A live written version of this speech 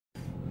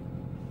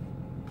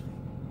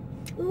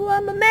Ooh,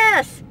 I'm a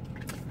mess.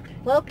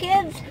 Well,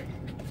 kids,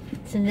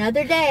 it's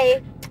another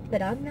day,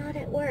 but I'm not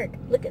at work.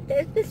 Look at,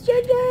 there's Miss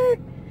Ginger.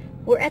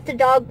 We're at the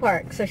dog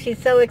park, so she's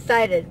so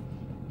excited.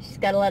 She's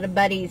got a lot of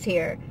buddies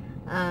here.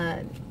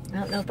 I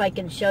don't know if I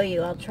can show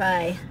you. I'll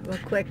try real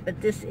quick,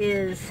 but this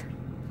is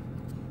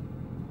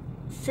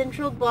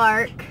Central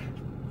Park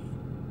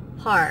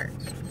Park.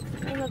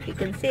 I don't know if you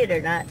can see it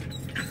or not.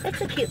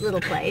 It's a cute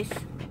little place.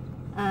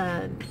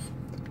 And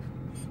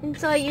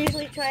so I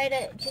usually try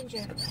to...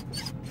 Ginger.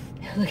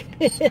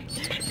 This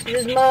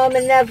is Mom,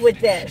 enough with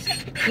this.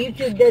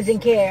 YouTube doesn't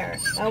care.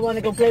 I want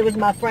to go play with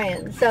my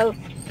friends. So,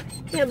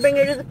 you know, bring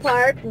her to the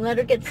park and let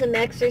her get some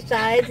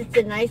exercise. It's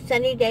a nice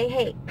sunny day.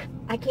 Hey,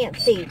 I can't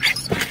see.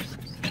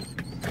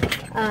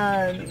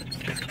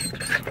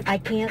 I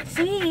can't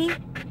see.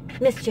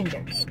 Miss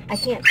Ginger, I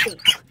can't see.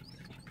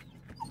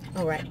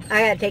 All right,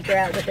 I gotta take her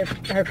out with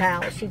her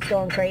pals. She's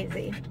going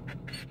crazy.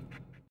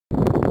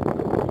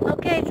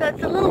 Okay, so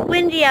it's a little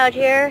windy out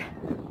here.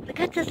 I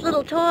got this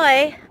little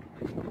toy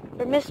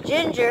for Miss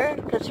Ginger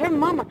because her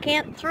mama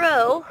can't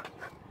throw.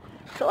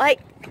 So I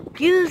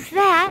use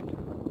that,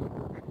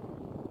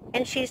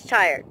 and she's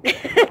tired.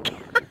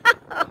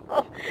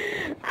 Oh,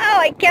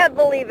 I can't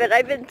believe it.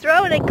 I've been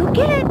throwing it. Go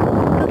get it.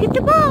 Go get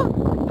the ball.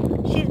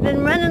 She's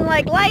been running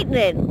like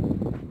lightning.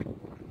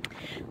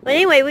 But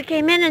anyway, we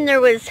came in and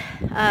there was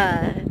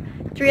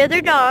 3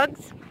 other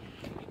dogs.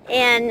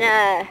 And,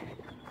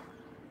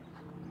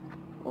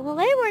 well,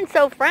 they weren't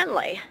so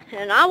friendly.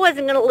 And I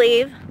wasn't going to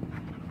leave.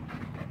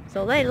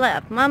 So they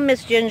left. My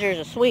Miss Ginger's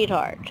a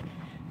sweetheart.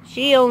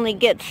 She only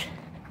gets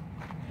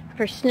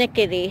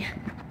persnickety.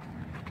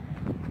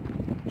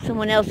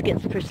 Someone else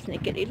gets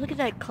persnickety. Look at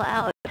that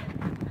cloud.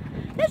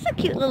 It's a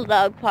cute little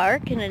dog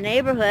park in a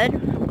neighborhood.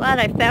 I'm glad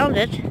I found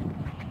it.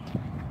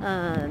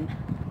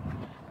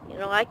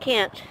 You know, I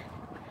can't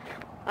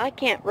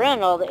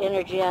run all the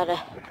energy out of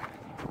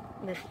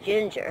Miss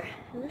Ginger.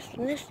 And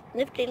this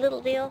nifty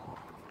little deal.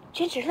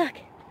 Ginger, look.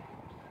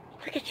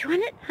 Look at you.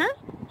 Want it? Huh?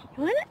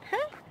 You want it?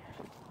 Huh?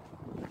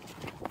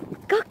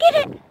 Go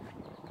get it.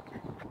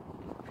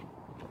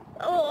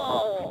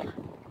 Oh.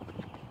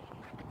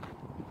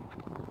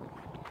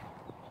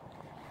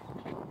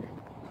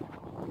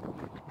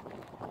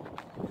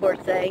 Poor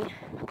thing.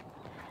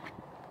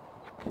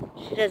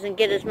 She doesn't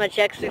get as much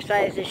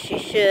exercise as she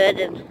should,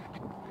 and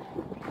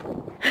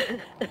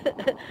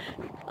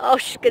oh,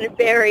 she's gonna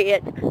bury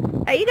it.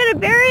 Are you gonna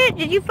bury it?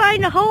 Did you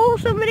find a hole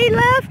somebody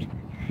left?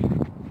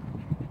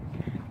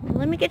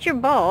 Let me get your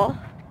ball.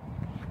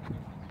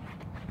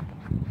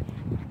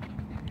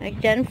 Are you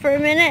done for a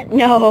minute?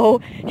 No,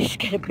 she's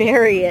gonna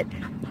bury it.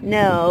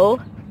 No.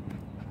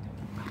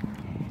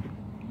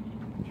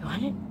 You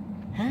want it?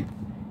 Huh?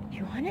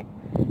 You want it?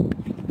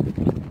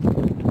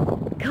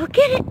 Go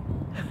get it.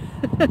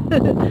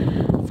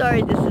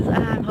 Sorry,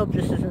 I hope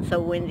this isn't so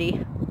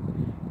windy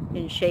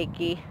and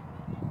shaky.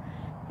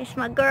 It's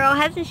my girl.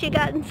 Hasn't she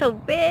gotten so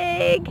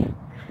big?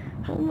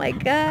 Oh my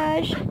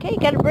gosh. Okay, you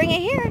gotta bring it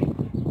here.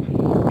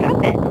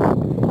 Drop it.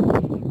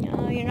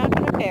 No, you're not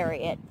gonna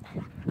bury it.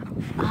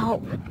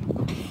 Oh.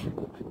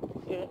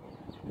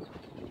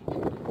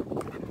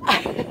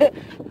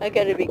 I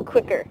gotta be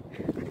quicker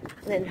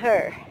than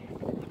her.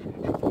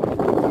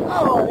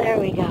 Oh, there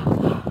we go.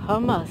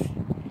 Almost.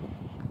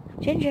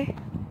 Ginger.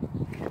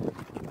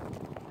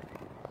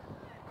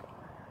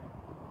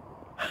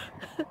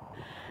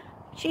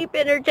 Cheap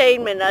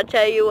entertainment, I'll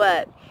tell you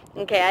what.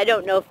 Okay, I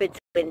don't know if it's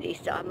windy,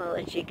 so I'm gonna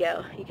let you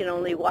go. You can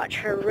only watch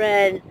her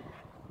run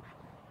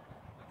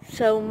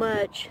so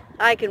much.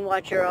 I can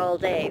watch her all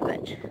day,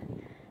 but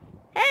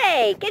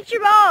hey, get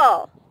your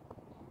ball.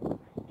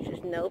 She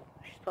says nope.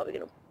 She's probably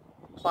gonna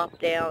plop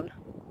down.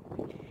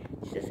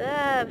 She says,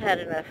 I've had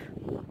enough.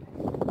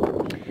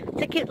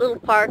 It's a cute little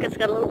park. It's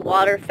got a little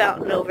water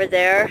fountain over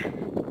there.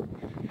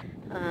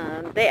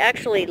 They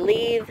actually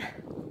leave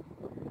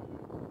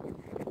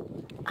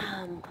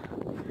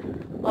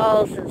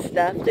balls and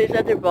stuff. There's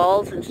other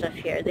balls and stuff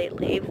here they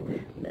leave.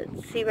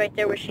 But see right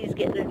there where she's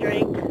getting a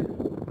drink?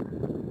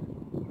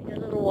 Got a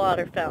little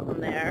water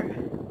fountain there.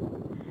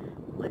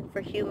 One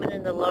for human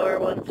and the lower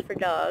one's for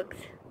dogs.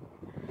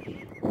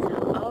 So,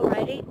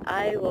 alrighty,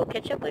 I will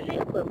catch up with you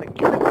when we're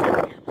doing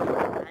something.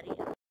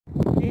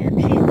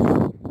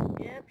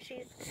 Yep,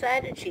 she's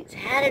decided she's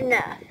had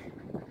enough.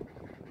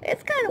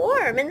 It's kind of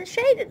warm. In the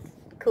shade it's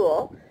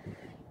cool,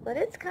 but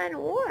it's kind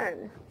of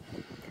warm.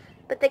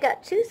 But they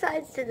got 2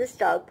 sides to this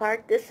dog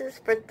park. This is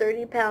for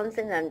 30 pounds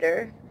and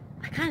under.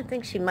 I kind of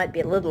think she might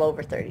be a little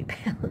over 30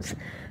 pounds,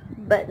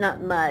 but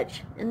not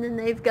much. And then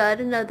they've got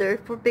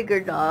another for bigger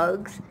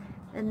dogs.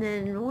 And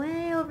then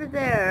way over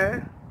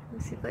there,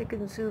 let's see if I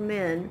can zoom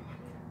in,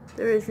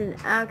 there is an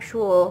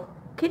actual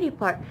kitty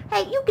park.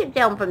 Hey, you get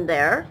down from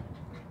there.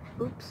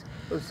 Oops,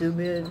 I'll zoom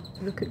in.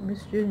 Look at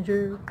Miss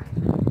Ginger.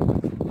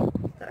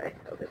 Sorry,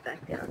 I'll get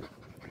back down.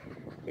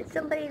 Did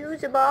somebody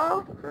lose a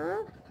ball? Huh?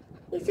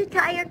 You so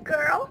tired,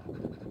 girl?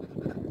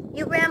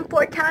 You ran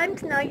 4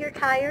 times, now you're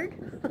tired?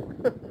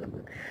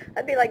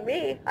 That'd be like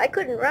me. I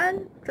couldn't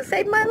run to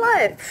save my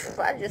life.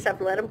 I just have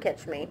to let them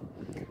catch me.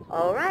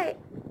 All right.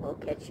 We'll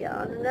catch you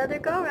on another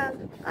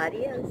go-round.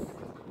 Adios.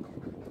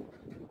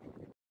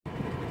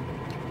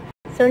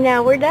 So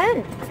now we're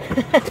done.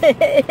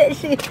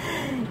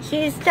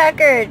 She's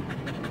tuckered.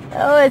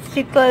 Oh, it's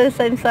too close.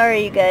 I'm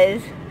sorry, you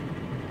guys.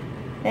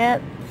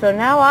 Yep. So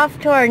now off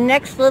to our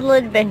next little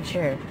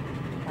adventure.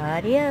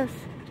 Adios.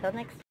 Till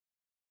next time.